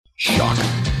shock,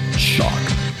 shock,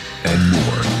 and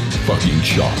more. Fucking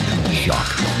shock,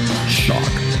 shock,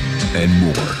 and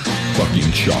more.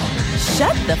 Fucking shock.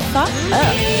 Shut the fuck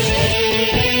up.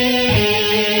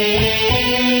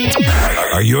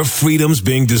 Are your freedoms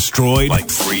being destroyed?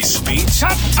 Like free speech?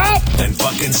 Shut up! Then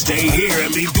fucking stay here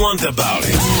and be blunt about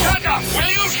it. Shut up! Will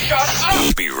you shut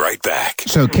up? Be right back.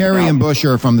 So Kerry and Bush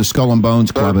are from the Skull and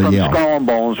Bones Club at from Yale. Skull and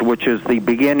Bones, which is the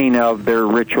beginning of their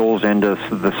rituals into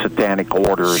the satanic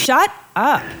orders. Shut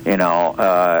up. Anal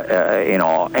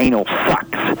sex.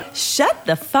 Shut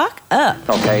the fuck up.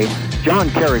 Okay? John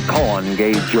Kerry Cohen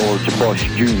gave George Bush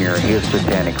Jr. his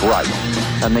satanic rites,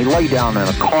 and they lay down in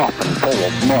a coffin full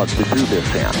of mud to do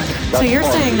this in. So you're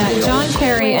saying that John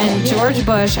Kerry and George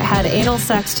Bush had anal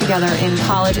sex together in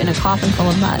college in a coffin full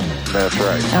of mud? That's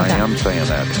right. I am saying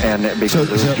that. And because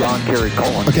it was John Kerry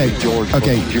Cohen, George Bush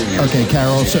Jr. Okay,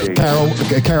 Carol. So, Carol,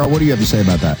 what do you have to say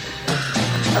about that?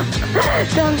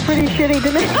 Sounds pretty shitty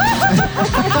to me.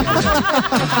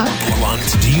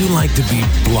 Blunt. Do you like to be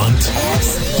blunt?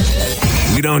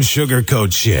 We don't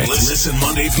sugarcoat shit. Listen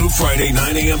Monday through Friday,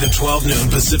 9 a.m. to 12 noon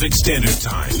Pacific Standard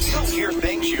Time. You'll hear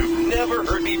things you've never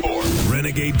heard before.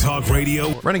 Renegade Talk Radio.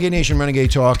 Renegade Nation,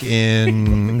 Renegade Talk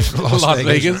in Las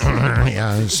Vegas.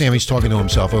 Yeah, Sammy's talking to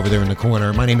himself over there in the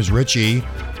corner. My name is Richie.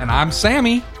 And I'm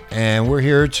Sammy. And we're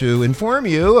here to inform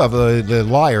you of the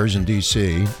liars in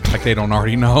D.C. Like they don't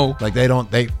already know. Like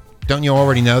don't you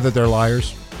already know that they're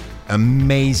liars?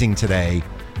 Amazing today.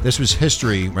 This was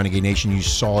history, Renegade Nation. You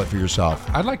saw it for yourself.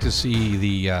 I'd like to see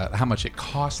the how much it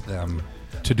cost them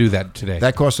to do that today.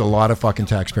 That cost a lot of fucking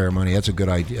taxpayer money. That's a good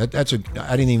idea. I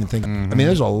didn't even think. Mm-hmm. I mean,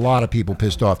 there's a lot of people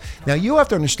pissed off. Now, you have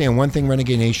to understand one thing,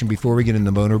 Renegade Nation, before we get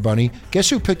into Motor Bunny. Guess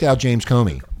who picked out James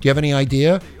Comey? Do you have any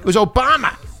idea? It was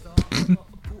Obama.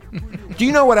 Do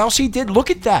you know what else he did?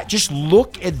 Look at that. Just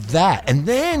look at that. And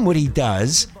then what he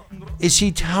does is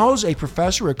he tells a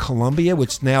professor at Columbia,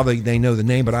 which now they know the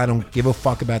name, but I don't give a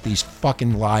fuck about these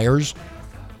fucking liars.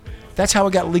 That's how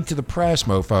it got leaked to the press,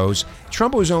 mofos.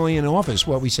 Trump was only in office,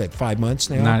 what we said, 5 months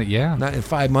now? Not in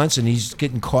 5 months, and he's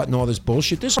getting caught in all this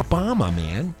bullshit. This Obama,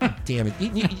 man. Damn it.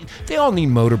 They all need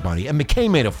Motor Bunny. And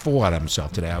McCain made a fool out of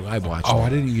himself today. I watched it. I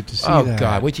didn't get to see that. Oh, that.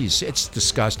 God. It's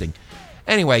disgusting.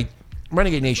 Anyway,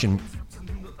 Renegade Nation,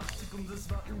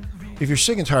 if you're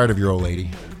sick and tired of your old lady,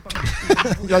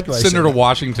 send her to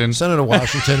Washington. Send her to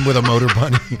Washington with a Motor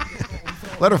Bunny.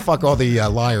 Let her fuck all the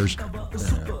liars. God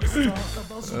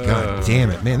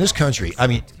damn it, man. This country, I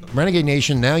mean, Renegade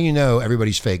Nation, now you know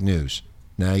everybody's fake news.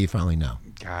 Now you finally know.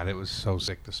 God, it was so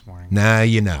sick this morning. Now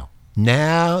you know.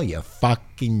 Now you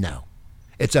fucking know.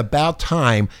 It's about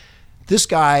time. This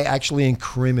guy actually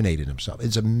incriminated himself.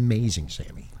 It's amazing,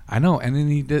 Sammy. I know, and then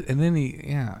he did, and then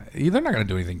they're not going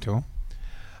to do anything to him.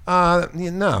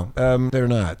 No, they're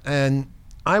not. And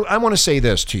I want to say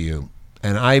this to you,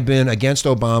 and I've been against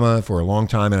Obama for a long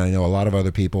time, and I know a lot of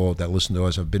other people that listen to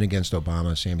us have been against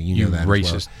Obama. Sammy, you know that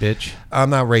racist as well. bitch. I'm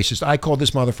not racist. I called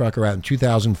this motherfucker out in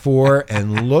 2004,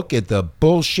 and look at the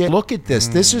bullshit. Look at this.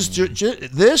 This is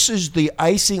this is the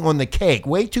icing on the cake.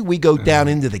 Wait till we go down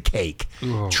into the cake.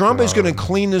 Trump is going to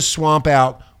clean this swamp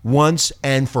out once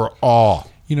and for all.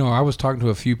 You know, I was talking to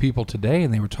a few people today,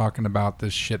 and they were talking about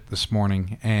this shit this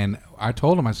morning. And I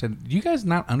told them, I said, do you guys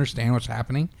not understand what's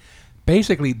happening?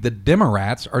 Basically, the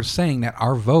Democrats are saying that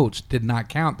our votes did not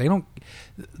count.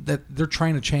 That they're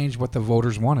trying to change what the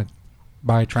voters wanted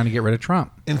by trying to get rid of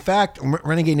Trump. In fact,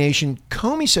 Renegade Nation,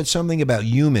 Comey said something about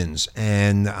humans,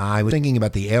 and I was thinking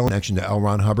about the alien connection to L.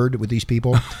 Ron Hubbard with these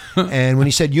people. And when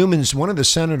he said humans, one of the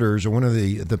senators or one of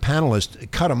the panelists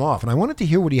cut him off, and I wanted to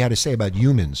hear what he had to say about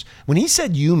humans. When he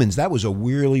said humans, that was a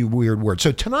really weird word.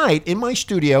 So tonight, in my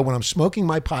studio, when I'm smoking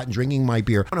my pot and drinking my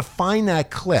beer, I'm going to find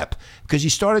that clip, because he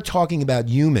started talking about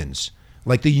humans,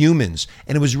 like the humans,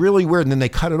 and it was really weird, and then they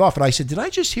cut it off, and I said, did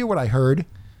I just hear what I heard?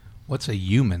 What's a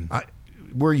human?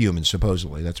 We're humans,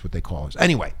 supposedly. That's what they call us.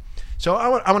 Anyway, so I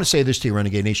want to say this to you,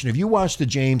 Renegade Nation. If you watched the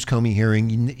James Comey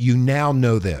hearing, you now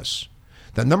know this.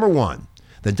 That number one,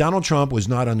 that Donald Trump was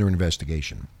not under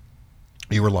investigation.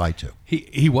 You were lied to.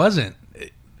 He wasn't.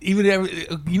 Even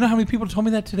you know how many people told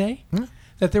me that today?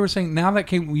 That they were saying, now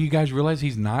that you guys realize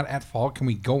he's not at fault, can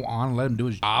we go on and let him do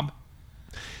his job?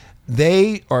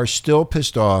 They are still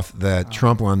pissed off that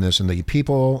Trump won this, and the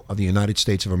people of the United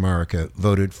States of America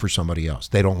voted for somebody else.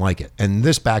 They don't like it. And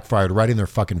this backfired right in their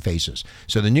fucking faces.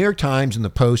 So the New York Times and the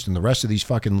Post and the rest of these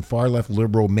fucking far-left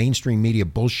liberal mainstream media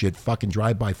bullshit, fucking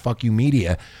drive-by fuck you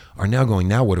media are now going,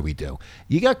 now what do we do?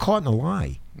 You got caught in a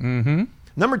lie. Mm-hmm.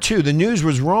 Number two, the news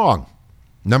was wrong.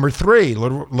 Number three,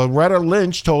 Loretta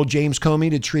Lynch told James Comey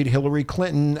to treat Hillary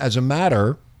Clinton as a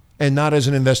matter and not as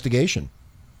an investigation.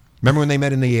 Remember when they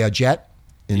met in the jet?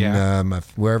 in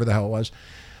wherever the hell it was.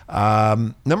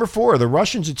 Number 4, the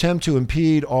Russians attempt to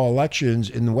impede all elections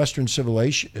in Western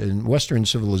civilization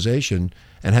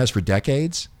and has for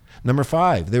decades. Number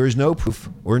 5, there is no proof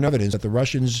or evidence that the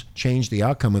Russians changed the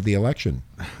outcome of the election.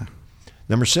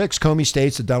 Number 6, Comey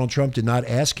states that Donald Trump did not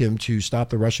ask him to stop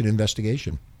the Russian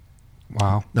investigation.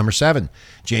 Wow. Number 7,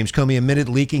 James Comey admitted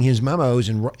leaking his memos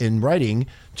in writing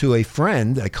to a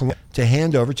friend to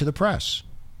hand over to the press.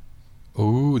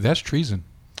 Ooh, that's treason.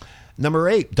 Number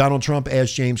 8, Donald Trump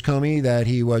asked James Comey that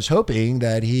he was hoping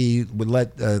that he would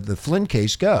let the Flynn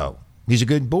case go. He's a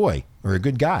good boy or a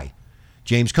good guy.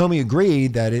 James Comey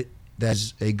agreed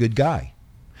that's a good guy.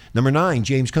 Number 9,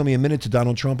 James Comey admitted to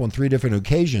Donald Trump on 3 different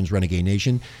occasions, Renegade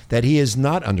Nation, that he is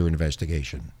not under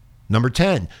investigation. Number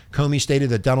 10, Comey stated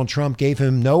that Donald Trump gave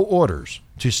him no orders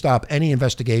to stop any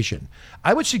investigation.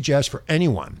 I would suggest for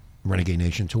anyone, Renegade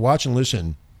Nation, to watch and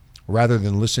listen rather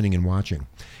than listening and watching.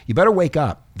 You better wake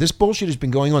up. This bullshit has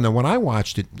been going on. Now, when I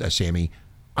watched it, Sammy,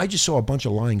 I just saw a bunch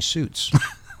of lying suits.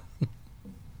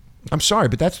 I'm sorry,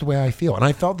 but that's the way I feel. And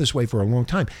I felt this way for a long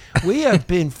time. We have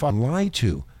been fucking lied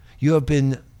to. You have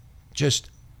been just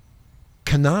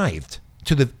connived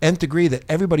to the nth degree that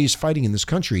everybody is fighting in this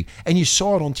country. And you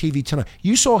saw it on TV tonight.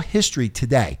 You saw history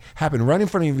today happen right in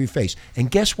front of your face.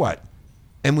 And guess what?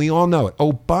 And we all know it.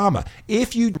 Obama,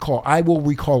 if you recall, I will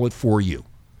recall it for you.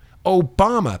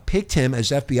 Obama picked him as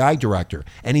FBI director.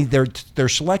 And they're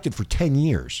selected for 10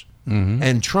 years. Mm-hmm.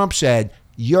 And Trump said,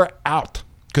 you're out.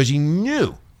 Because he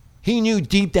knew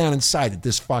deep down inside that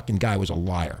this fucking guy was a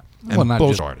liar and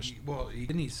bullshit artist. Well,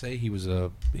 didn't he say he was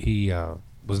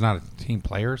not a team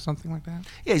player or something like that?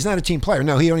 Yeah, he's not a team player.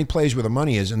 No, he only plays where the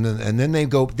money is. And then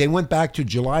they went back to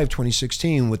July of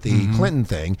 2016 with the Clinton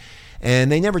thing,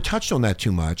 and they never touched on that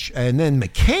too much. And then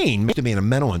McCain must have been a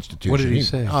mental institution. What did he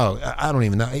say? Oh, I don't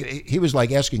even know. He was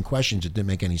like asking questions that didn't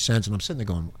make any sense, and I'm sitting there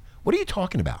going, "What are you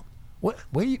talking about? Where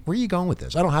are you going with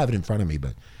this?" I don't have it in front of me,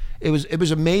 but it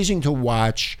was amazing to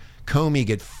watch Comey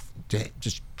get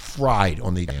just fried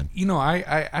on the end. You know,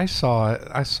 I saw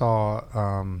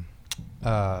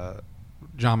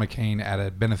John McCain at a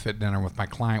benefit dinner with my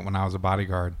client when I was a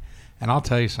bodyguard, and I'll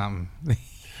tell you something.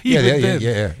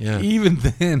 Even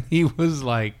then, he was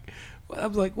like, I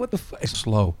was like, what the fuck?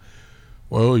 Slow.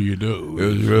 Well, you do. It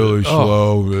was really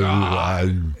slow.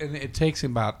 And it takes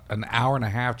him about an hour and a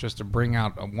half just to bring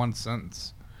out one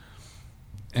sentence.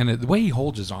 And the way he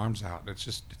holds his arms out,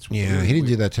 it's yeah, really he didn't weird.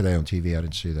 do that today on TV. I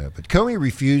didn't see that. But Comey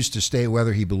refused to state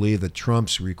whether he believed that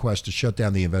Trump's request to shut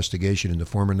down the investigation into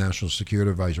former National Security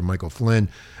Advisor Michael Flynn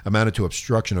amounted to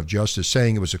obstruction of justice,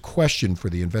 saying it was a question for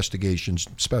the investigation's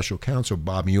special counsel,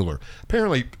 Bob Mueller.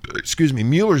 Apparently,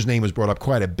 Mueller's name was brought up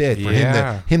quite a bit for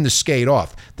him to skate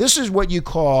off. This is what you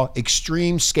call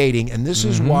extreme skating, and this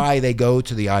is why they go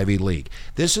to the Ivy League.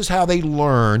 This is how they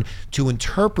learn to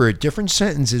interpret different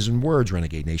sentences and words,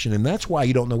 Renegade Nation, and that's why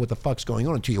you don't know what the fuck's going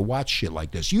on until you watch shit like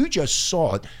this. You just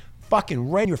saw it fucking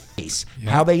right in your face,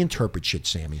 how they interpret shit,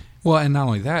 Sammy. Well, and not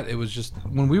only that, it was just,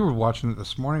 when we were watching it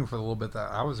this morning for the little bit that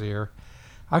I was here,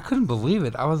 I couldn't believe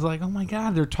it. I was like, oh my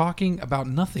God, they're talking about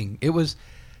nothing. It was,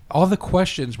 all the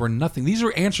questions were nothing. These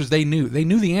were answers they knew. They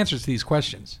knew the answers to these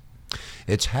questions.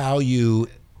 It's how you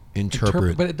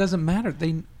interpret. But it doesn't matter.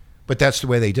 But that's the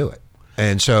way they do it.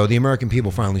 And so the American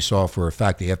people finally saw for a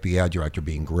fact the FBI director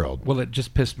being grilled. Well, it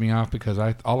just pissed me off because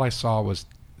all I saw was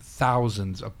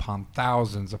thousands upon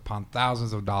thousands upon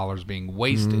thousands of dollars being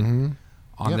wasted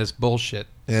on this bullshit.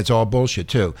 And it's all bullshit,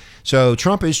 too. So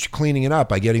Trump is cleaning it up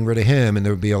by getting rid of him, and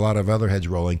there would be a lot of other heads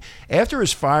rolling. After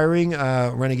his firing,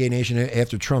 Renegade Nation,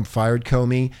 after Trump fired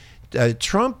Comey,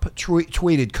 Trump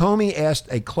tweeted, Comey asked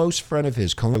a close friend of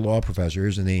his, Columbia law professor,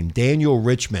 his name, Daniel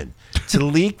Richman, to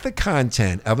leak the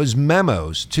content of his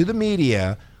memos to the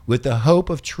media with the hope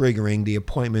of triggering the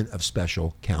appointment of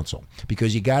special counsel.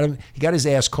 Because he got his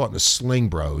ass caught in the sling,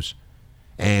 bros.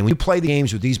 And when you play the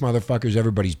games with these motherfuckers,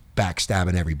 everybody's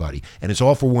backstabbing everybody. And it's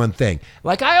all for one thing.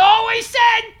 Like I always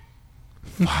said,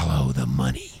 follow the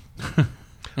money.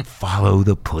 Follow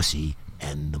the pussy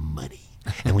and the money.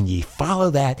 And when you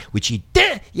follow that, which you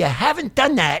haven't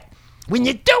done that, when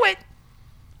you do it,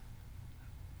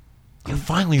 you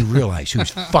finally realize who's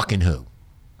fucking who.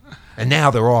 And now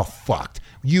they're all fucked.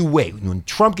 You wait. When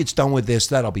Trump gets done with this,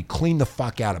 that'll be clean the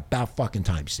fuck out about fucking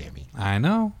time, Sammy. I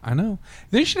know.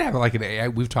 They should have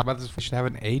we've talked about this, we should have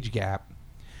an age gap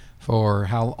for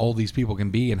how old these people can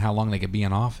be and how long they can be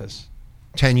in office.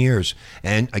 10 years.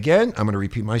 And again, I'm going to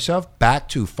repeat myself, back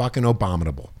to fucking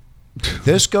abominable.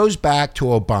 This goes back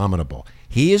to abominable.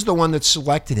 He is the one that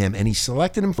selected him, and he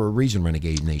selected him for a reason,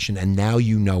 Renegade Nation, and now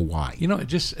you know why. You know, it's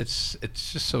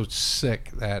just so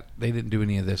sick that they didn't do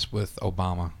any of this with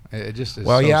Obama. It just is.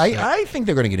 Well, so yeah, sick. I think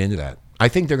they're going to get into that. I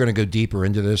think they're going to go deeper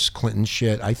into this Clinton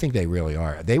shit. I think they really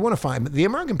are. They want to find the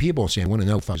American people saying want to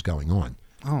know what's going on.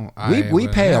 Oh, we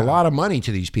pay a lot of money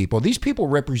to these people. These people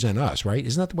represent us, right?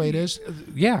 Isn't that the way it is?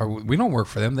 Yeah, we don't work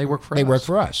for them. They work for us. They work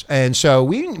for us. And so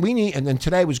we need, and then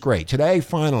today was great. Today,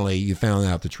 finally, you found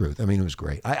out the truth. I mean, it was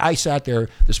great. I sat there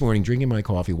this morning drinking my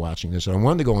coffee, watching this, and I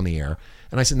wanted to go on the air.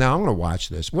 And I said, no, I'm going to watch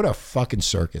this. What a fucking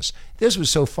circus. This was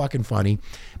so fucking funny.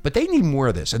 But they need more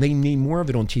of this, and they need more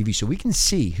of it on TV so we can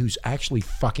see who's actually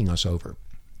fucking us over.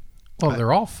 Well,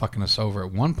 they're all fucking us over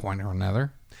at one point or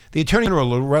another. The Attorney General,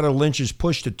 Loretta Lynch's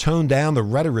push to tone down the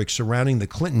rhetoric surrounding the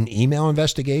Clinton email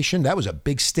investigation, that was a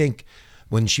big stink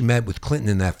when she met with Clinton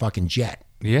in that fucking jet.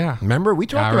 Yeah. Remember? We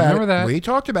talked about it. remember that. We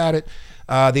talked about it.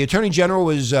 The Attorney General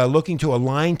was looking to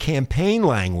align campaign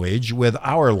language with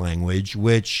our language,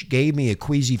 which gave me a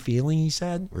queasy feeling, he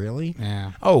said. Really?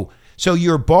 Yeah. Oh, so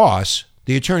your boss,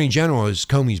 the Attorney General, is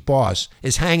Comey's boss,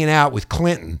 is hanging out with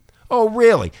Clinton. Oh,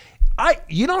 really?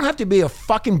 You don't have to be a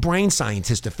fucking brain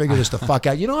scientist to figure this the fuck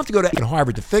out. You don't have to go to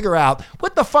Harvard to figure out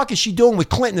what the fuck is she doing with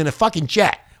Clinton in a fucking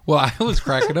jet. Well, I was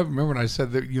cracking up. Remember when I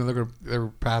said that they're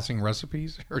passing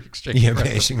recipes or exchanging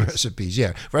passing recipes.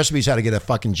 Yeah, recipes how to get a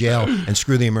fucking jail and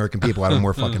screw the American people out of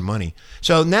more fucking money.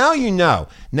 So now you know.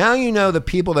 Now you know the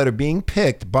people that are being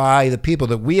picked by the people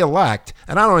that we elect.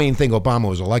 And I don't even think Obama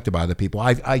was elected by the people.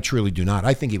 I truly do not.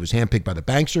 I think he was handpicked by the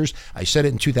banksters. I said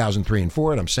it in 2003 and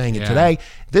 2004, and I'm saying it today.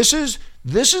 This is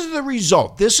the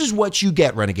result. This is what you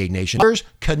get, Renegade Nation.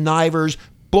 Connivers,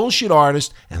 bullshit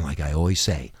artists, and like I always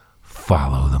say,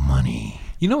 follow the money.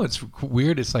 You know what's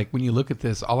weird? It's like when you look at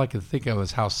this, all I can think of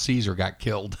is how Caesar got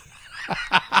killed.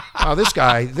 Oh, this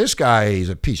guy is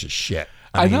a piece of shit.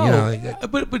 I know.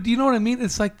 But you know what I mean?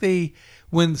 It's like here's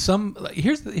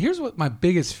what my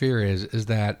biggest fear is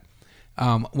that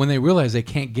when they realize they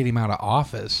can't get him out of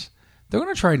office, they're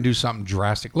going to try and do something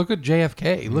drastic. Look at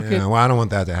JFK. Well, I don't want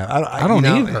that to happen. I don't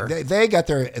either. They got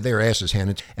their asses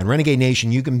handed. And Renegade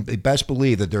Nation, you can best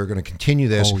believe that they're going to continue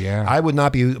this. Oh, yeah. I would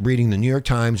not be reading the New York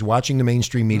Times, watching the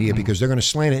mainstream media, because they're going to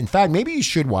slant it. In fact, maybe you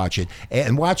should watch it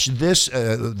and watch this,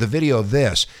 the video of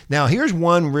this. Now, here's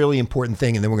one really important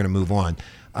thing, and then we're going to move on.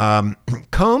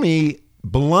 Comey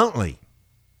bluntly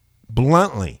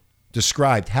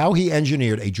described how he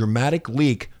engineered a dramatic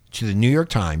leak to the New York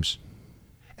Times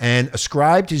and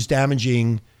ascribed his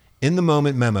damaging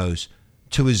in-the-moment memos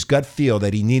to his gut feel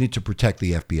that he needed to protect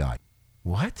the FBI.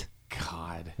 What?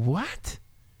 God. What?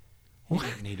 He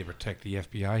didn't need to protect the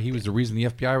FBI. He was the reason the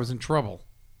FBI was in trouble.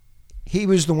 He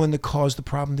was the one that caused the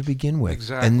problem to begin with.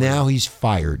 Exactly. And now he's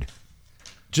fired.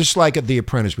 Just like at The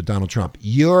Apprentice with Donald Trump.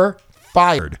 You're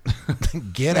fired.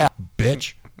 Get out,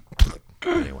 bitch.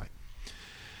 Anyway.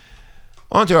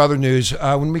 On to other news.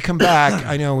 When we come back,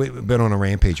 I know we've been on a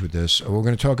rampage with this. We're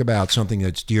going to talk about something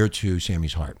that's dear to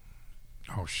Sammy's heart.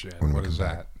 Oh, shit. What is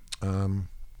that? Don't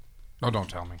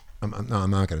tell me. I'm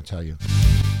not going to tell you.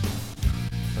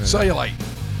 Cellulite.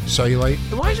 Cellulite?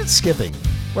 Why is it skipping?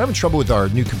 We're having trouble with our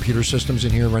new computer systems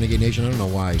in here, Renegade Nation. I don't know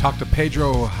why. Talk to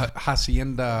Pedro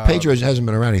Hacienda. Pedro hasn't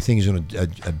been around. He thinks he's on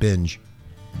a binge.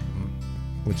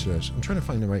 What's this? I'm trying to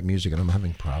find the right music, and I'm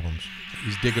having problems.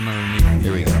 He's digging underneath.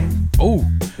 Here we go. Oh.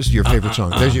 This is your favorite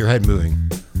song. There's your head moving.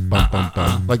 Bum, bum,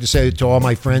 bum. I'd like to say to all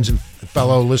my friends and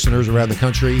fellow listeners around the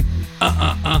country,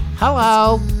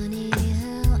 hello.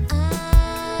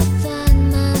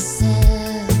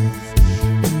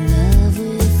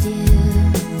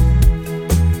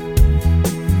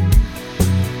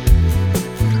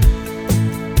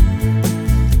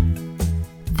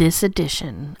 This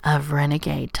edition of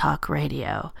Renegade Talk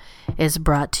Radio is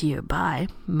brought to you by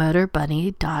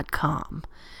MotorBunny.com,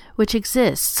 which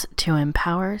exists to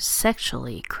empower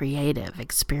sexually creative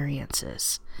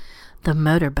experiences. The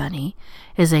Motor Bunny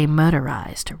is a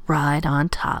motorized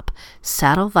ride-on-top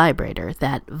saddle vibrator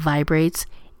that vibrates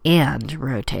and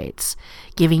rotates,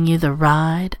 giving you the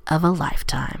ride of a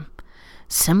lifetime.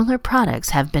 Similar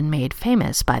products have been made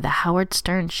famous by The Howard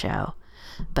Stern Show,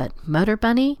 but Motor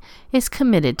Bunny is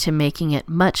committed to making it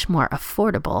much more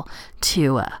affordable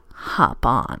to hop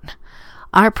on.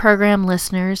 Our program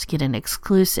listeners get an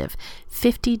exclusive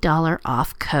 $50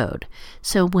 off code,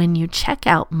 so when you check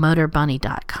out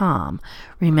MotorBunny.com,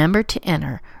 remember to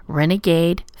enter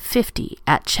Renegade50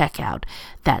 at checkout.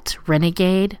 That's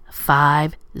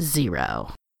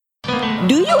Renegade50.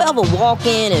 Do you ever walk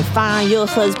in and find your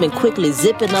husband quickly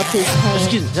zipping up his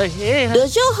pants?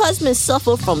 Does your husband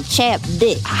suffer from chapped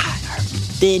dick?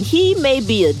 Then he may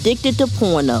be addicted to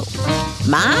porno.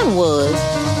 Mine was,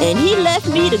 and he left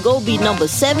me to go be number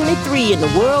 73 in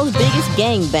the world's biggest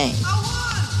gangbang.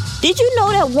 Did you know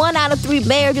that 1 out of 3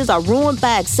 marriages are ruined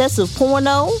by excessive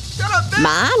porno?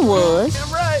 Mine was.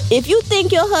 If you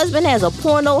think your husband has a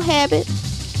porno habit,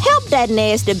 help that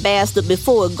nasty bastard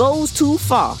before it goes too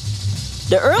far.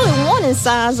 The early warning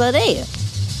signs are there.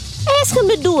 Ask him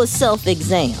to do a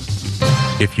self-exam.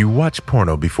 If you watch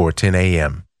porno before 10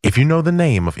 a.m., if you know the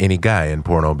name of any guy in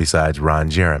porno besides Ron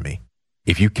Jeremy,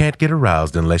 if you can't get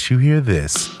aroused unless you hear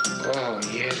this,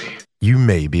 you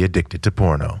may be addicted to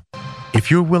porno.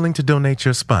 If you're willing to donate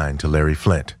your spine to Larry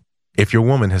Flint, if your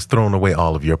woman has thrown away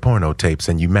all of your porno tapes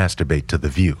and you masturbate to The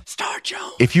View,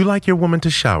 if you like your woman to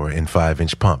shower in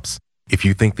 5-inch pumps, if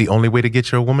you think the only way to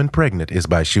get your woman pregnant is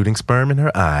by shooting sperm in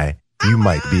her eye, you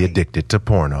might be addicted to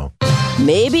porno.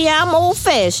 Maybe I'm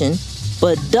old-fashioned,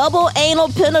 but double anal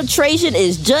penetration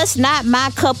is just not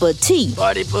my cup of tea.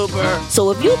 Party pooper.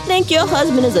 So if you think your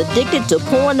husband is addicted to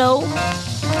porno,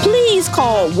 please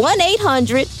call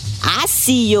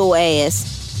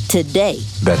 1-800-I-SEE-YOUR-ASS today.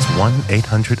 That's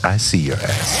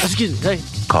 1-800-I-SEE-YOUR-ASS. Excuse me.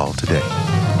 Call today.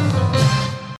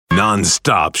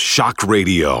 Non-stop shock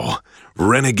radio.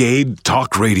 Renegade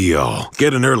Talk Radio.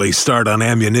 Get an early start on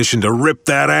ammunition to rip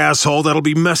that asshole that'll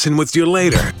be messing with you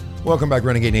later. Welcome back,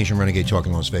 Renegade Nation, Renegade Talk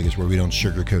in Las Vegas, where we don't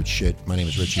sugarcoat shit. My name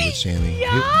is Richie with Sammy.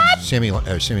 Sammy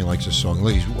likes this song.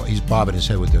 Look, he's bobbing his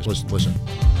head with this. Listen.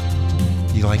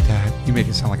 You like that? You make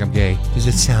it sound like I'm gay. Does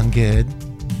it sound good?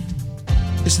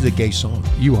 This is a gay song.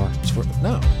 You are. It's for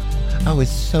no. Oh,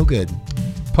 it's so good.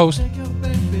 Post. You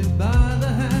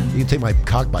can take my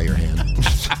cock by your hand.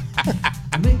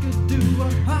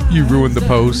 You ruined the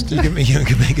post. You can make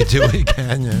it do what you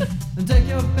can, yeah.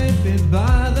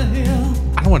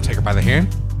 I don't want to take her by the hand.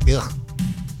 Ugh.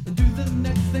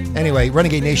 Anyway,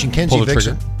 Renegade Nation, Kenzie Pull the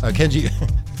Vixen. Kenzie.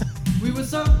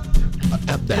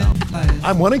 Up, down.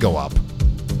 I want to go up.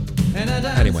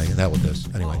 Anyway, that with this.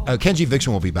 Anyway, Kenzie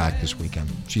Vixen will be back this weekend.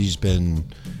 She's been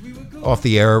off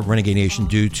the air, Renegade Nation,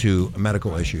 due to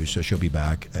medical issues, so she'll be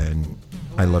back. And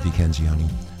I love you, Kenzie, honey.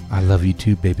 I love you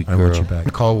too, baby girl. I want you back.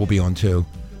 Nicole will be on too.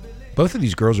 Both of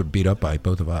these girls are beat up by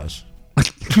both of us.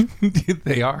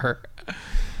 They are.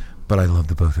 But I love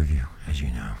the both of you, as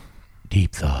you know.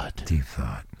 Deep thought. Deep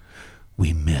thought.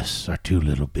 We miss our two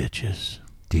little bitches.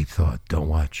 Deep thought. Don't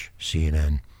watch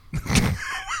CNN.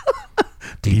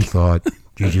 Deep thought.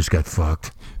 You just got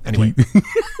fucked. Anyway.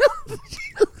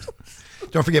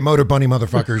 Don't forget Motor Bunny,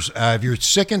 motherfuckers. If you're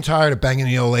sick and tired of banging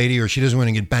the old lady, or she doesn't want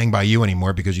to get banged by you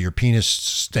anymore because your penis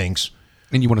stinks.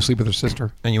 And you want to sleep with her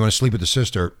sister.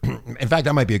 In fact,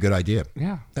 that might be a good idea.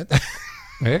 Yeah.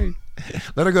 Hey.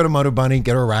 Let her go to Motor Bunny,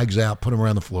 get her rags out, put them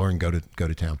around the floor, and go to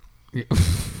town. Yeah.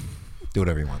 Do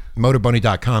whatever you want.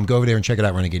 MotorBunny.com. Go over there and check it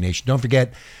out, Renegade Nation. Don't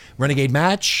forget Renegade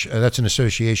Match. That's an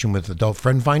association with Adult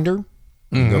Friend Finder.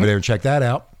 Go over there and check that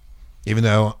out. Even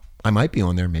though I might be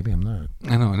on there, maybe I'm not.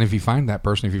 I know. And if you find that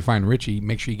person, if you find Richie,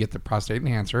 make sure you get the prostate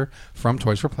enhancer from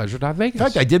ToysForPleasure.Vegas. In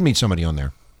fact, I did meet somebody on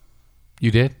there.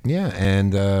 You did? Yeah,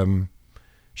 and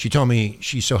she told me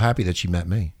she's so happy that she met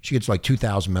me. She gets like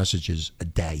 2,000 messages a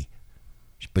day,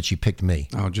 but she picked me.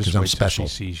 Oh, just because I'm special.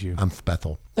 She sees you. I'm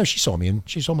special. No, she saw me and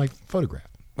she saw my photograph.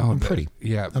 Oh, I'm pretty.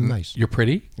 Yeah, I'm nice. You're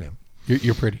pretty. Yeah,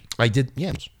 you're pretty. I did.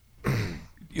 Yeah.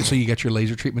 So you got your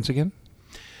laser treatments again?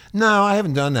 No, I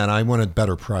haven't done that. I want a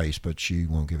better price, but she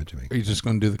won't give it to me. Are you just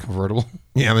going to do the convertible?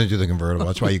 Yeah, I'm going to do the convertible.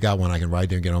 That's why you got one. I can ride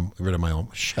there and get rid of my own.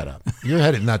 Shut up. You're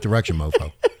headed in that direction,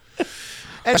 mofo.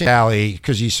 And Allie,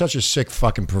 because he's such a sick,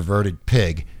 fucking perverted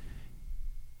pig.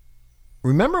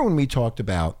 Remember when we talked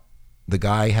about the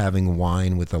guy having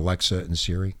wine with Alexa and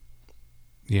Siri?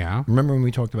 Yeah. Remember when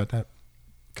we talked about that?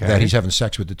 Okay. That he's having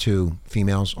sex with the two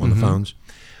females on the phones?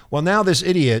 Well, now this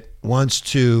idiot wants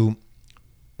to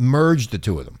merge the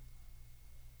two of them.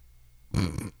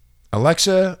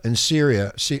 Alexa and Siri,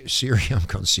 I'm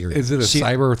calling Siri. Is it a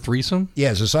cyber threesome?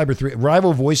 Yeah, it's a cyber threesome.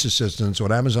 Rival voice assistants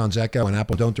on Amazon's Echo and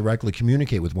Apple don't directly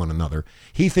communicate with one another.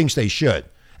 He thinks they should.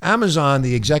 Amazon,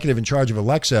 the executive in charge of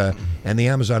Alexa and the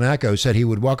Amazon Echo, said he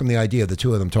would welcome the idea of the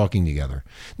two of them talking together.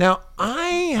 Now,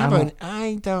 wait a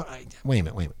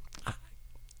minute.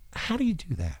 How do you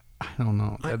do that? I don't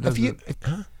know.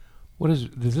 What is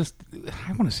this?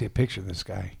 I want to see a picture of this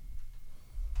guy.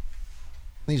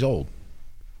 He's old.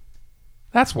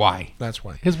 That's why.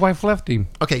 His wife left him.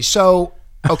 Okay, so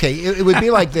it would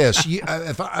be like this.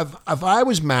 If I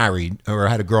was married or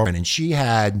had a girlfriend and she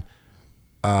had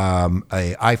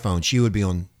a iPhone, she would be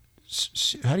on.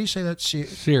 How do you say that?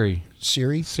 Siri.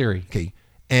 Siri. Okay,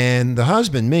 and the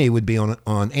husband, me, would be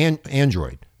on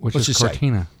Android. Which is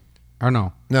Cortina. Or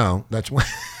no? No, that's what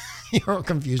you're all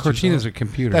confused. Cortina's a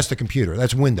computer. That's the computer.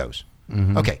 That's Windows.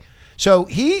 Okay, so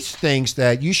he thinks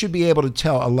that you should be able to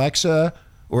tell Alexa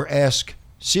or ask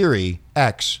Siri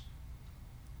X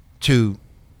to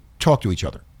talk to each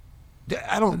other.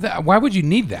 I don't. Why would you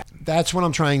need that? That's what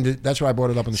I'm trying to. That's why I brought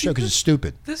it up on the show because it's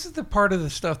stupid. This is the part of the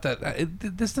stuff that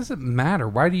this doesn't matter.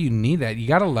 Why do you need that? You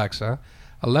got Alexa.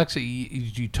 Alexa,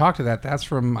 you talk to that. That's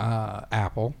from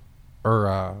Apple,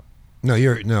 or no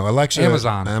Alexa,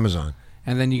 Amazon,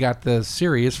 and then you got the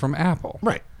Siri is from Apple.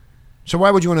 Right. So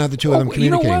why would you want to have the two of them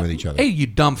communicating with each other? Hey, you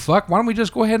dumb fuck! Why don't we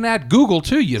just go ahead and add Google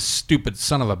too? You stupid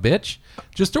son of a bitch!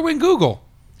 Just throw in Google.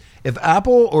 If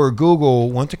Apple or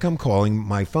Google want to come calling,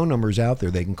 my phone number is out there.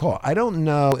 They can call. I don't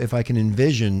know if I can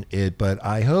envision it, but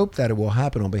I hope that it will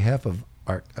happen on behalf of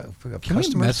our customers. Can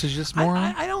we message this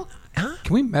moron? I don't. Huh?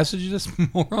 Can we message this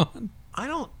moron? I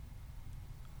don't.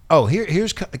 Oh,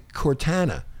 here's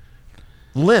Cortana.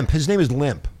 Limp. His name is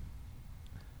Limp.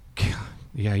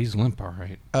 Yeah, he's Limp, all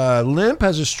right. Limp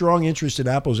has a strong interest in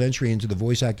Apple's entry into the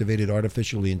voice-activated,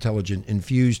 artificially intelligent,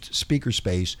 infused speaker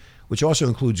space, which also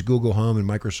includes Google Home and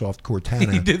Microsoft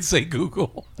Cortana. He did say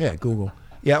Google. Yeah, Google.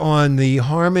 Yeah, on the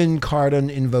Harman Kardon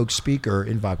Invoke speaker,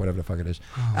 Invoke, whatever the fuck it is.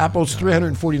 Apple's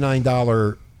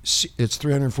 $349. It's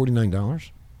 $349.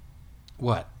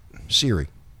 What? Siri.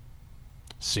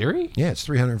 Siri? Yeah, it's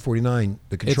 $349.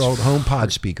 The controlled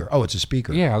HomePod speaker. Oh, it's a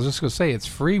speaker. Yeah, I was just gonna say it's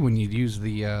free when you use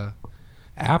the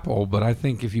Apple, but I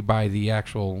think if you buy the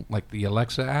actual, like the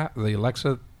Alexa app, the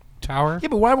Alexa tower. Yeah,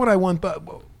 but why would I want?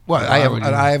 What I have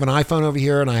an iPhone over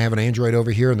here and I have an Android over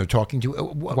here, and they're talking to.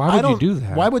 Why would you do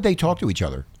that? Why would they talk to each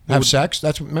other? Have sex?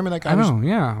 Remember that guy? I know.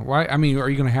 Yeah. Why? I mean, are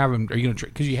you going to have them? Are you going to?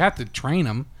 Because you have to train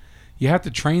them. You have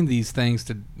to train these things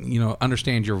to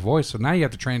understand your voice. So now you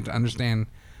have to train to understand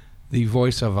the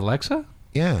voice of Alexa.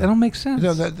 Yeah, that don't make sense.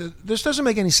 No, this doesn't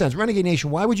make any sense. Renegade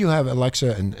Nation, why would you have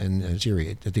Alexa and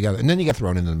Siri together, and then you get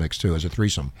thrown into the mix too as a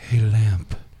threesome? Hey,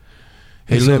 Lamp.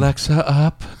 Hey, is Alexa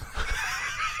up?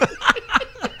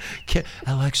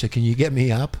 Alexa, can you get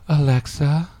me up?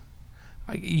 Alexa,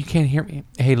 you can't hear me.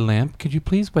 Hey, Lamp, could you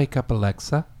please wake up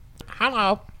Alexa?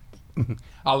 Hello.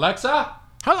 Alexa?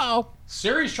 Hello.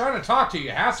 Siri's trying to talk to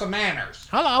you. Have some manners.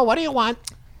 Hello, what do you want?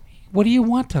 What do you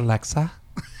want, Alexa?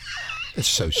 It's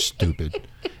so stupid.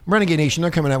 Renegade Nation,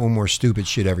 they're coming out with more stupid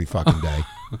shit every fucking day.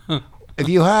 If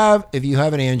you have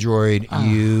an Android,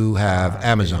 you have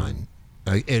Amazon.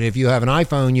 And if you have an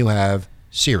iPhone, you have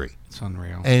Siri. It's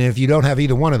unreal. And if you don't have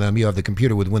either one of them, you have the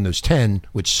computer with Windows 10,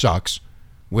 which sucks,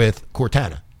 with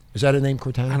Cortana. Is that a name,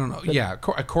 Cortana? I don't know. Yeah,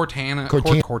 Cortana.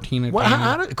 Cortina.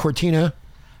 Cortina.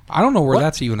 I don't know where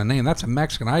that's even a name. That's a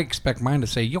Mexican. I expect mine to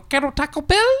say, Yo quiero Taco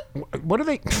Bell? What are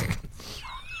they...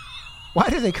 Why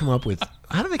do they come up with?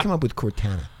 How do they come up with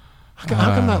Cortana? How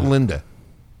come not Linda?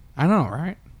 I know,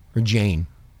 right? Or Jane,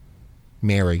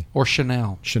 Mary, or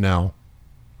Chanel,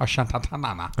 or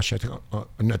Shantanana,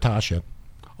 Natasha.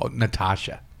 Oh,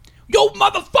 Natasha. Yo,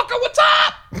 motherfucker, what's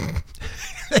up?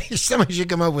 Somebody should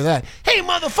come up with that. Hey,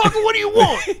 motherfucker, what do you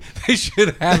want? They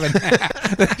should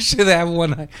have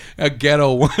one. A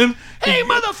ghetto one. Hey,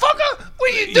 motherfucker,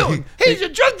 what are you doing? Hey, the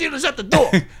drug dealer's at the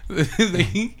door.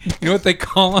 You know what they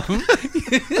call him?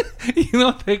 You know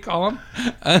what they call him?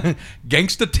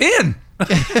 Gangsta 10.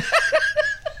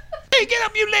 Hey, get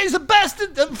up, you lazy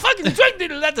bastard. The fucking drug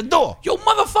dealer's at the door. Yo,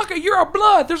 motherfucker, you're a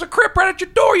blood. There's a crip right at your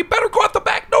door. You better go out the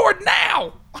back door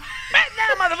now. Right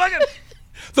now, motherfucker.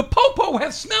 The popo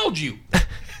has smelled you.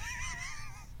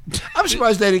 I'm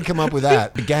surprised they didn't come up with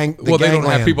that. The gang. They don't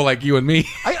have people like you and me.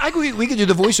 We could do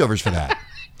the voiceovers for that.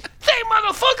 Hey,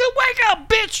 motherfucker, wake up,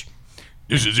 bitch.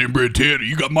 This is Inbred Ted.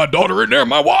 You got my daughter in there,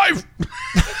 my wife.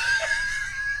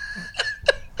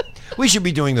 We should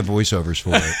be doing the voiceovers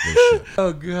for it.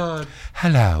 Oh, God.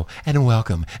 Hello, and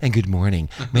welcome, and good morning.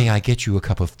 May I get you a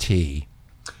cup of tea?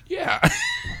 Yeah.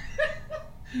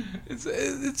 It's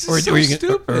just so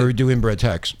stupid. Or do Inbred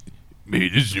Tex. Hey,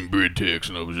 this is Inbred Tex,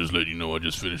 and I was just letting you know I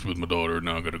just finished with my daughter, and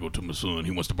now I got to go to my son.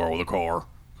 He wants to borrow the car.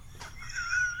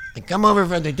 I come over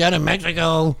from the dead of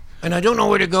Mexico, and I don't know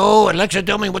where to go. Alexa,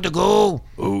 tell me what to go.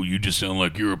 Oh, you just sound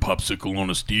like you're a popsicle on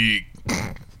a stick.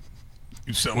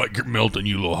 You sound like you're melting,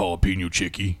 you little jalapeno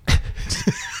chickie.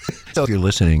 So if you're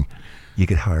listening, you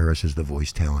could hire us as the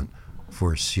voice talent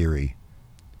for Siri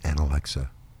and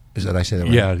Alexa. Is that I say that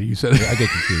right? Yeah, you said it. I get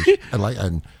confused.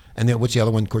 And then what's the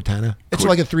other one? Cortana? It's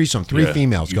like a threesome. Three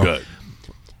females go.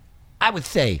 I would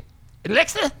say,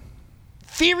 Alexa,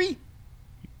 Siri,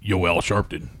 Yo, Al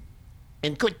Sharpton.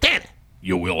 And Cortana.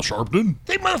 Yo, Al Sharpton.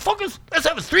 Hey, motherfuckers, let's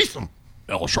have a threesome.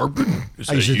 Al Sharpton?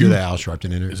 I used to do that Al Sharpton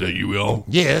in there. Is that you, Al?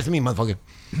 Yeah, that's me, motherfucker.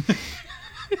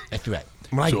 That's right.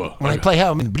 When I play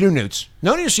how I'm in Blue Notes.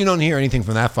 Notice you don't hear anything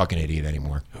from that fucking idiot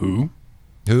anymore. Who?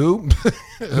 Who?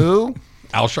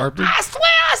 Al Sharpton? I swear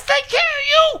I'll take care of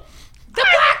you. The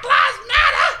Black Lives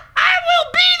Matter. I will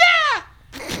be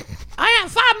there. I have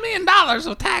 $5 million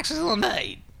of taxes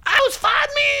unpaid. I lost $5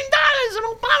 million and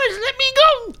Obama's let me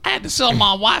go. I had to sell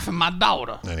my wife and my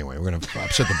daughter. Anyway, we're going to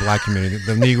upset the black community.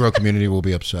 The Negro community will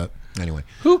be upset. Anyway.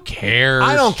 Who cares?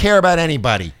 I don't care about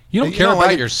anybody. You don't care about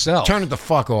like yourself. Turn it the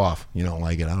fuck off. You don't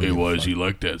like it. I don't Hey, why is he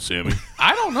like that, Sammy?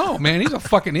 I don't know, man. He's a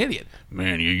fucking idiot.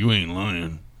 Man, you ain't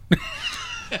lying.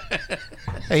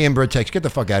 Hey, inbred Tex, get the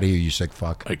fuck out of here, you sick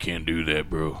fuck. I can't do that,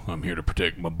 bro. I'm here to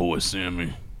protect my boy,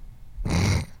 Sammy.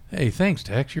 Hey, thanks,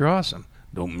 Tex. You're awesome.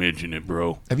 Don't mention it,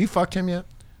 bro. Have you fucked him yet?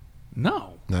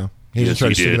 No. No? He just tried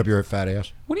to stick it up your fat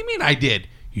ass? What do you mean I did?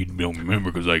 You don't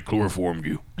remember because I chloroformed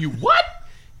you. You what?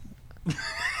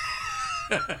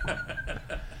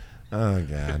 Oh,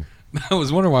 God. I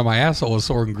was wondering why my asshole was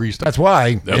sore and greased up. That's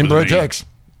why. That was Inbred me. Tex.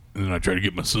 And then I tried to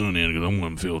get my son in because I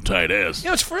want him to feel tight ass. You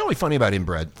know, it's really funny about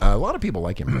inbred. A lot of people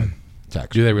like inbred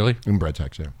Tex. Do they really? Inbred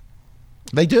Tex, yeah.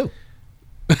 They do.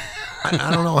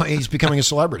 I don't know. He's becoming a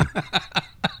celebrity.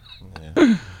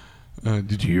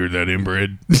 Did you hear that,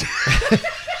 inbred?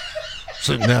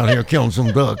 Sitting down here killing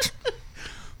some ducks.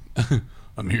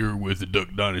 I'm here with the Duck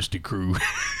Dynasty crew.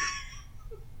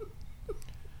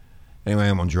 Anyway,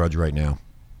 I'm on Drudge right now.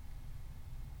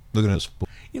 Look at this.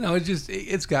 You know,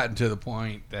 it's gotten to the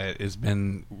point that it's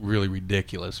been really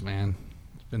ridiculous, man.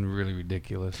 It's been really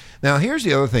ridiculous. Now, here's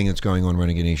the other thing that's going on,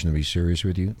 Renegade Nation, to be serious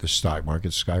with you. The stock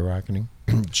market's skyrocketing.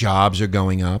 Jobs are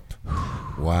going up.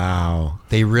 Wow.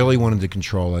 They really wanted to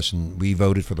control us, and we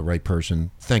voted for the right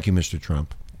person. Thank you, Mr.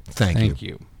 Trump. Thank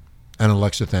you. And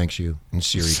Alexa thanks you, and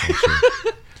Siri thanks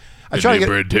you. I try to get...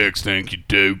 Inbred Tex, thank you,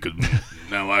 too, because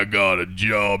now I got a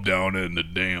job down in the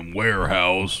damn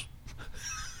warehouse.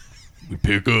 We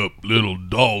pick up little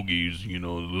doggies, you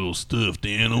know, little stuffed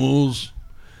animals.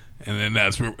 And then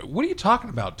that's where... What are you talking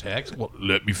about, Tex? Well,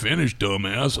 let me finish,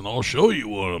 dumbass, and I'll show you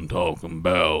what I'm talking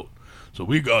about. So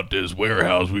we got this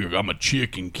warehouse. I'm a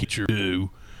chicken catcher,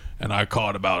 too. And I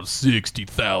caught about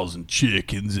 60,000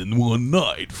 chickens in one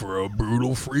night for a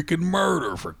brutal freaking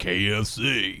murder for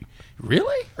KFC.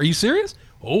 Really? Are you serious?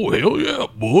 Oh, hell yeah,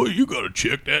 boy. You got to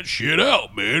check that shit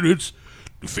out, man. It's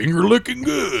finger licking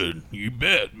good. You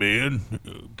bet, man.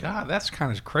 God, that's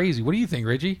kind of crazy. What do you think,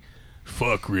 Richie?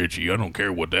 Fuck Richie. I don't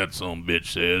care what that son bitch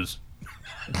says.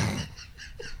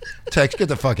 Tex, get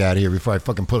the fuck out of here before I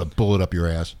fucking put a bullet up your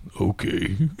ass.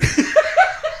 Okay.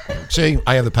 See,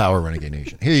 I have the power, Renegade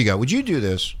Nation. Here you go. Would you do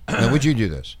this? Now, would you do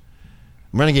this?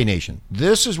 Renegade Nation,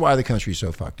 this is why the country's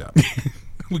so fucked up.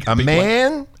 A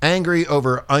man angry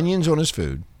over onions on his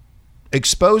food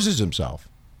exposes himself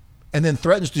and then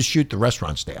threatens to shoot the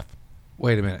restaurant staff.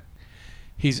 Wait a minute.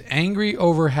 He's angry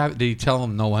over did he tell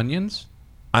him no onions?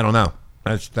 I don't know.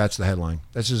 That's the headline.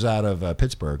 This is out of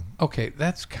Pittsburgh. Okay,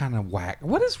 that's kind of whack.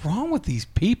 What is wrong with these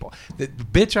people? The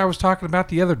bitch I was talking about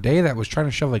the other day that was trying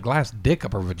to shove a glass dick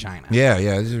up her vagina. Yeah,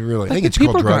 this is really... I think it's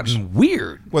people called drugs. People are gotten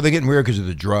weird. Well, they're getting weird because of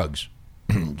the drugs.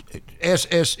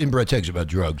 ask Inbred Tex about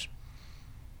drugs.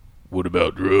 What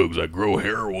about drugs? I grow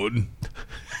heroin.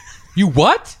 You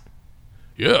what?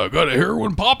 Yeah, I got a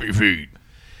heroin poppy feed.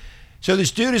 So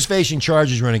this dude is facing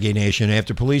charges, Renegade Nation,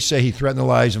 after police say he threatened the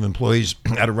lives of employees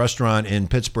at a restaurant in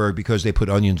Pittsburgh because they put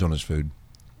onions on his food.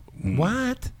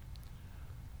 What?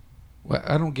 Well,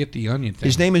 I don't get the onion thing.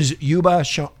 His name is Yuba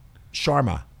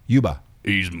Sharma. Yuba.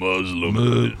 He's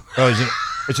Muslim. Oh,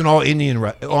 it's an all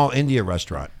India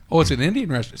restaurant. Oh, it's an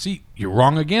Indian restaurant. See, you're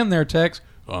wrong again there, Tex.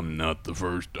 I'm not the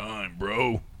first time,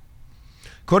 bro.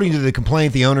 According to the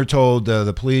complaint, the owner told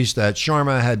the police that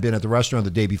Sharma had been at the restaurant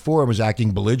the day before and was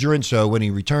acting belligerent. So when he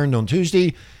returned on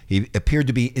Tuesday, he appeared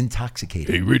to be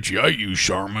intoxicated. Hey, Richie, I use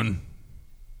Charmin.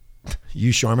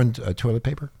 Use Charmin toilet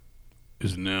paper?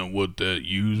 Isn't that what that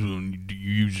use when you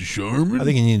use a Charmin? I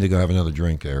think you need to go have another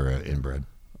drink there, Inbred.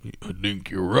 I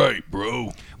think you're right,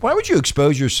 bro. Why would you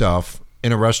expose yourself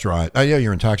in a restaurant? I know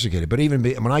you're intoxicated, but even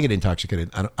when I get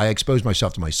intoxicated, I expose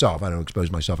myself to myself. I don't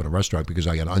expose myself in a restaurant because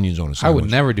I got onions on a sandwich. I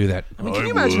would never do that. I mean, can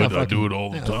you imagine I do it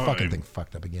all the time. Fucking thing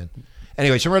fucked up again.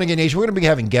 Anyway, so Renegade Nation, we're going to be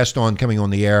having guests coming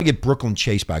on the air. We get Brooklyn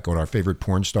Chase back on, our favorite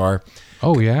porn star.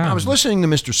 Oh, yeah. I was listening to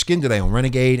Mr. Skin today on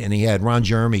Renegade, and he had Ron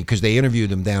Jeremy, because they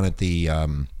interviewed him down at the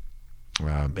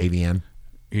AVN.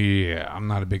 Yeah, I'm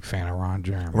not a big fan of Ron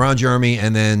Jeremy. Ron Jeremy,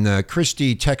 and then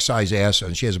Christy Tech-Size Ass,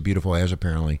 and she has a beautiful ass,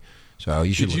 apparently. So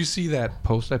you should. Did you see that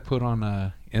post I put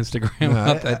on Instagram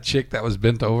about that chick that was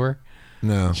bent over?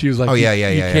 No. She was like, "Oh you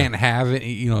yeah. can't have it.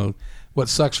 You know, what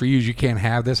sucks for you is you can't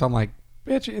have this." I'm like,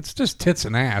 bitch, it's just tits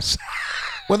and ass.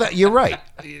 Well, you're right.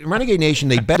 Renegade Nation,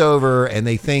 they bend over and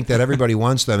they think that everybody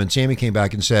wants them. And Sammy came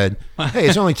back and said, "Hey,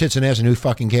 it's only tits and ass, and who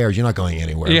fucking cares? You're not going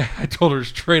anywhere." Yeah, I told her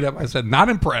straight up. I said, "Not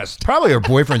impressed." Probably her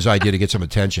boyfriend's idea to get some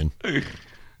attention.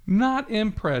 Not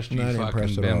impressed, you Not fucking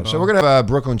impressed at all. bimbo. So we're going to have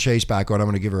Brooklyn Chase back on. I'm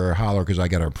going to give her a holler because I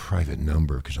got her private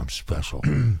number because I'm special.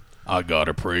 I got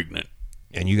her pregnant.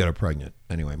 And you got her pregnant.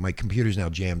 Anyway, my computer's now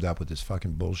jammed up with this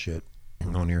fucking bullshit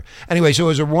on here. Anyway, so it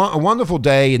was a wonderful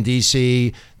day in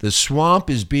D.C. The swamp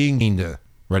is being drained.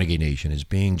 Renegade Nation is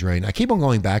being drained. I keep on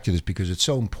going back to this because it's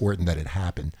so important that it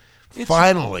happened.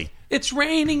 Finally. It's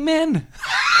raining men.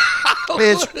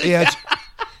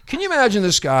 Can you imagine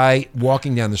this guy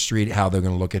walking down the street, how they're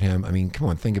going to look at him? I mean, come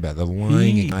on, think about it. The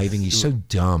lying and conniving. He's so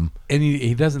dumb. And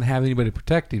he doesn't have anybody to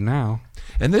protect him now.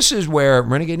 And this is where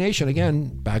Renegade Nation, again,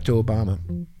 back to Obama.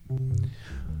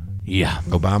 Yeah.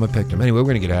 Obama picked him. Anyway, we're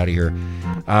going to get out of here.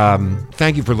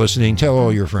 Thank you for listening. Tell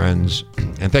all your friends.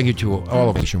 And thank you to all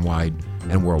of Nationwide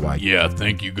and Worldwide. Yeah,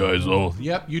 thank you guys all.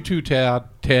 Yep, you too,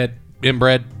 Ted.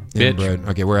 Inbred. Bitch. Inbred.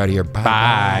 Okay, we're out of here.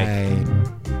 Bye.